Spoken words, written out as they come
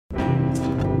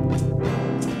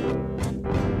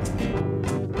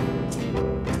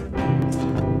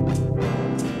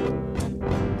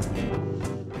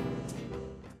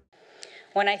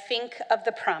When I think of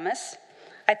the promise,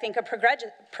 I think of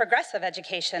progressive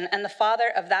education and the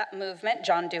father of that movement,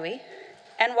 John Dewey.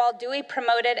 And while Dewey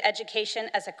promoted education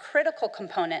as a critical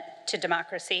component to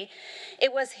democracy,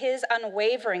 it was his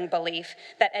unwavering belief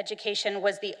that education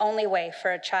was the only way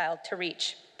for a child to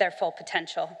reach their full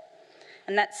potential.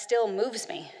 And that still moves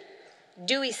me.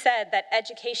 Dewey said that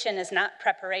education is not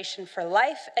preparation for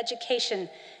life, education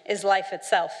is life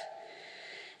itself.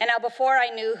 And now, before I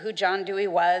knew who John Dewey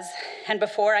was, and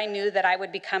before I knew that I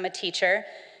would become a teacher,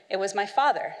 it was my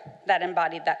father that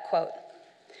embodied that quote.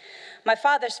 My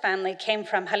father's family came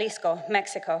from Jalisco,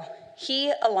 Mexico.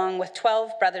 He, along with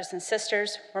 12 brothers and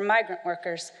sisters, were migrant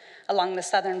workers along the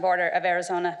southern border of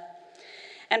Arizona.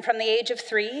 And from the age of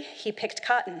 3, he picked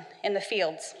cotton in the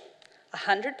fields. A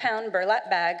 100-pound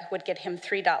burlap bag would get him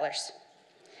 $3.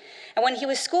 And when he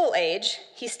was school age,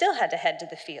 he still had to head to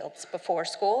the fields before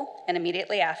school and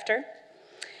immediately after.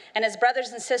 And his brothers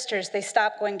and sisters, they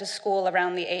stopped going to school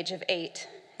around the age of 8.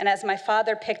 And as my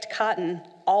father picked cotton,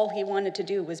 all he wanted to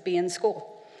do was be in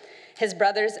school. His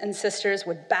brothers and sisters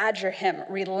would badger him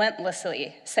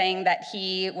relentlessly, saying that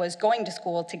he was going to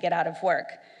school to get out of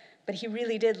work. But he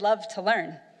really did love to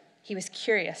learn. He was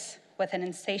curious with an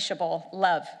insatiable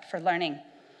love for learning.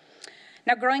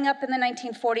 Now, growing up in the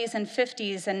 1940s and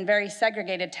 50s in very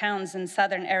segregated towns in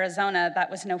southern Arizona,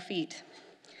 that was no feat.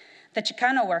 The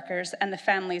Chicano workers and the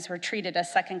families were treated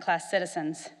as second-class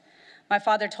citizens. My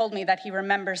father told me that he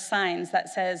remembers signs that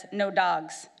says, "No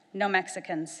dogs, no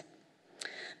Mexicans."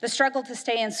 The struggle to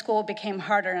stay in school became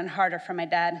harder and harder for my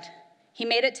dad. He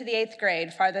made it to the 8th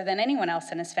grade, farther than anyone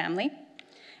else in his family.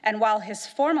 And while his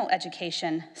formal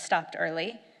education stopped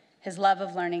early, his love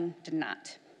of learning did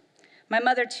not. My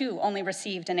mother, too, only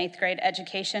received an 8th grade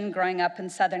education growing up in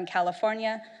Southern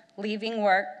California, leaving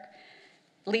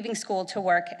school to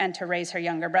work and to raise her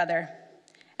younger brother.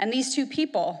 And these two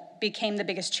people became the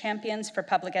biggest champions for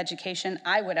public education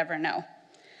I would ever know.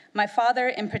 My father,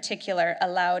 in particular,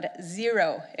 allowed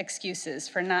 0 excuses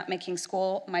for not making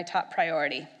school my top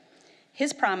priority.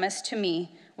 His promise to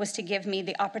me was to give me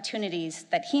the opportunities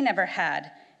that he never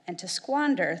had, and to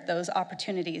squander those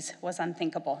opportunities was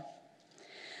unthinkable.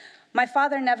 My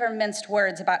father never minced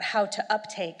words about how to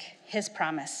uptake his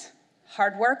promise.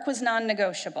 Hard work was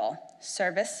non-negotiable,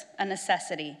 service a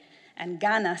necessity, and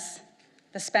ganas,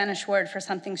 the Spanish word for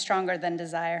something stronger than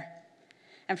desire.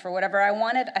 And for whatever I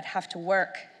wanted, I'd have to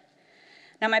work.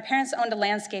 Now, my parents owned a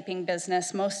landscaping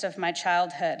business most of my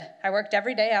childhood. I worked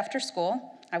every day after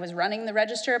school. I was running the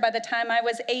register by the time I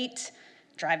was 8,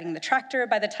 driving the tractor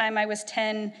by the time I was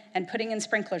 10, and putting in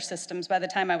sprinkler systems by the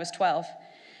time I was 12.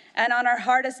 And on our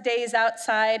hardest days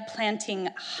outside, planting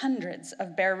hundreds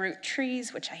of bare root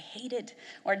trees, which I hated,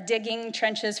 or digging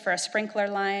trenches for a sprinkler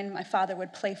line, my father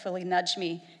would playfully nudge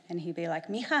me, and he'd be like,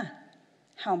 "Mija,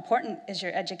 how important is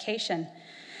your education?"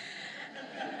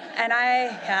 And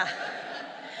I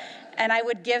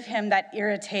would give him that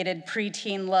irritated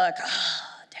preteen look,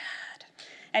 "Oh, Dad."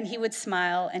 And he would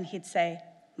smile, and he'd say,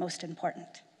 "Most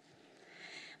important."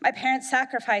 My parents'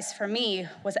 sacrifice for me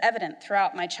was evident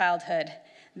throughout my childhood.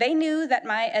 They knew that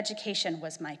my education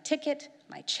was my ticket,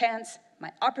 my chance,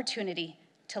 my opportunity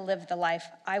to live the life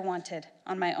I wanted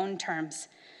on my own terms.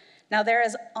 Now, there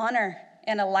is honor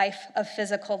in a life of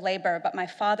physical labor, but my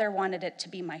father wanted it to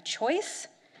be my choice,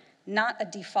 not a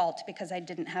default because I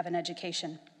didn't have an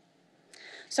education.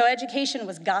 So education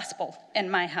was gospel in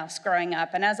my house growing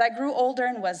up. And as I grew older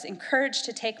and was encouraged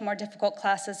to take more difficult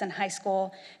classes in high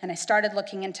school, and I started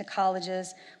looking into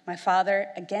colleges, my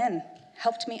father, again,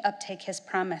 helped me uptake his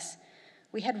promise.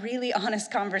 We had really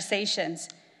honest conversations.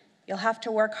 "You'll have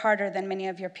to work harder than many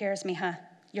of your peers, mija.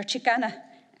 You're Chicana,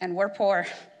 and we're poor.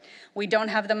 We don't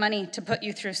have the money to put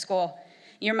you through school.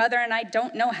 Your mother and I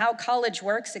don't know how college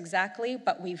works exactly,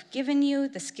 but we've given you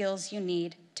the skills you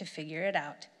need to figure it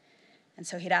out." And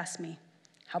so he'd ask me,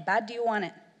 "How bad do you want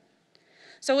it?"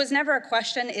 So it was never a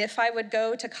question if I would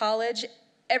go to college.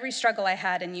 Every struggle I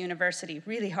had in university,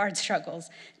 really hard struggles,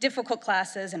 difficult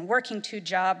classes, and working 2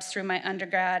 jobs through my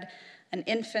undergrad, an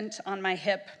infant on my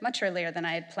hip much earlier than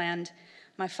I had planned,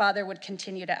 my father would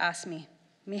continue to ask me,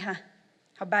 "Mija,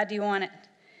 how bad do you want it?"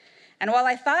 And while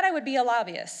I thought I would be a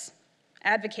lobbyist,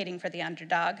 advocating for the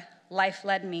underdog, life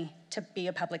led me to be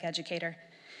a public educator.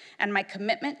 And my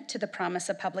commitment to the promise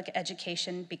of public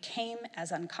education became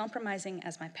as uncompromising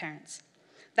as my parents.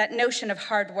 That notion of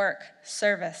hard work,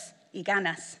 service, y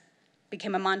ganas,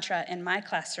 became a mantra in my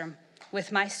classroom,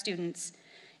 with my students,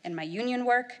 in my union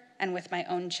work, and with my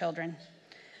own children.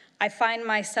 I find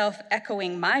myself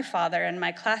echoing my father in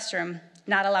my classroom,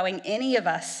 not allowing any of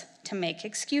us to make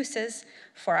excuses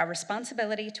for our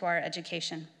responsibility to our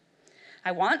education.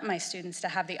 I want my students to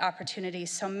have the opportunities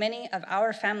so many of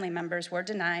our family members were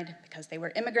denied because they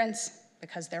were immigrants,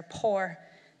 because they're poor,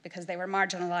 because they were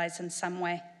marginalized in some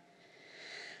way.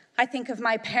 I think of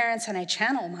my parents and I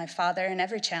channel my father in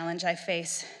every challenge I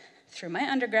face through my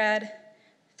undergrad,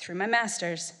 through my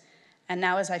master's, and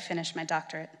now as I finish my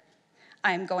doctorate.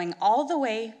 I am going all the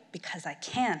way because I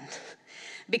can,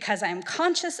 because I am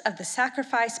conscious of the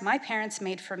sacrifice my parents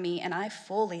made for me, and I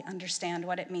fully understand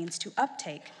what it means to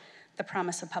uptake the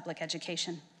promise of public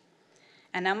education.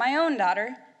 And now my own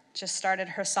daughter just started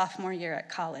her sophomore year at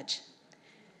college.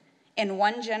 In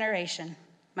one generation,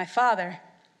 my father,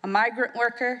 a migrant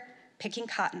worker picking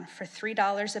cotton for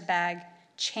 $3 a bag,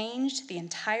 changed the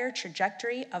entire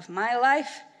trajectory of my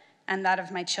life and that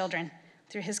of my children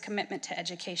through his commitment to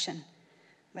education.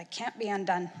 That can't be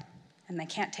undone, and they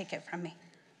can't take it from me.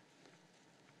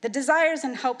 The desires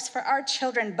and hopes for our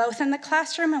children, both in the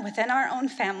classroom and within our own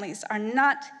families, are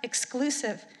not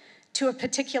exclusive to a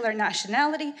particular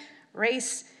nationality,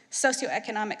 race,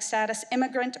 socioeconomic status,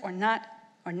 immigrant or not,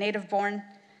 or native born.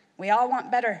 We all want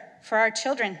better for our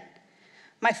children.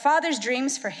 My father's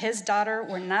dreams for his daughter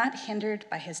were not hindered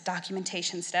by his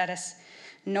documentation status,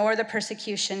 nor the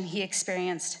persecution he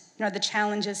experienced, nor the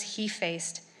challenges he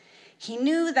faced. He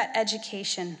knew that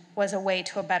education was a way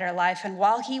to a better life, and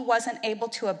while he wasn't able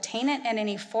to obtain it in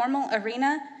any formal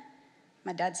arena,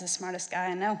 my dad's the smartest guy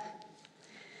I know.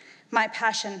 My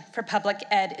passion for public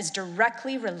ed is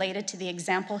directly related to the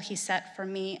example he set for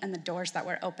me and the doors that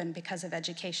were opened because of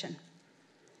education.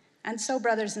 And so,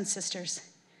 brothers and sisters,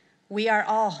 we are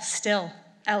all still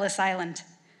Ellis Island.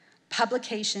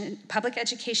 Public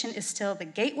education is still the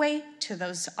gateway to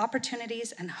those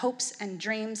opportunities and hopes and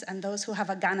dreams and those who have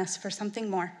a ganas for something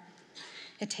more.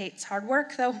 It takes hard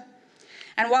work, though.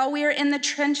 And while we are in the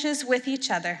trenches with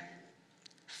each other,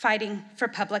 fighting for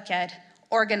public ed,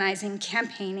 organizing,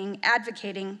 campaigning,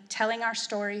 advocating, telling our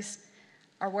stories,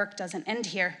 our work doesn't end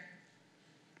here.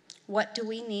 What do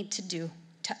we need to do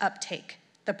to uptake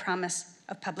the promise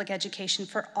of public education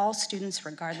for all students,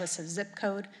 regardless of zip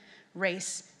code,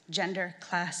 race, gender,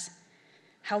 class?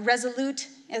 How resolute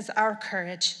is our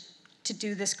courage to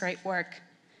do this great work?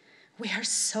 We are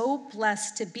so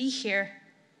blessed to be here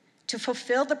to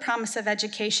fulfill the promise of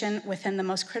education within the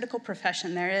most critical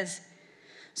profession there is.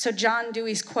 So John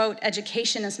Dewey's quote,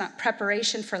 "Education is not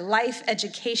preparation for life,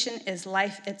 education is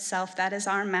life itself." That is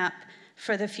our map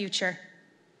for the future.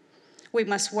 We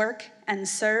must work and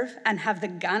serve and have the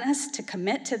ganas to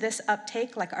commit to this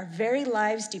uptake like our very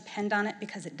lives depend on it,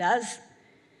 because it does.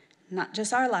 Not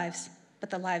just our lives, but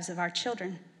the lives of our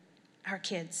children, our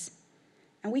kids.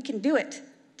 And we can do it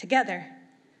together.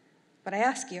 But I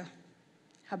ask you,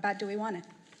 how bad do we want it?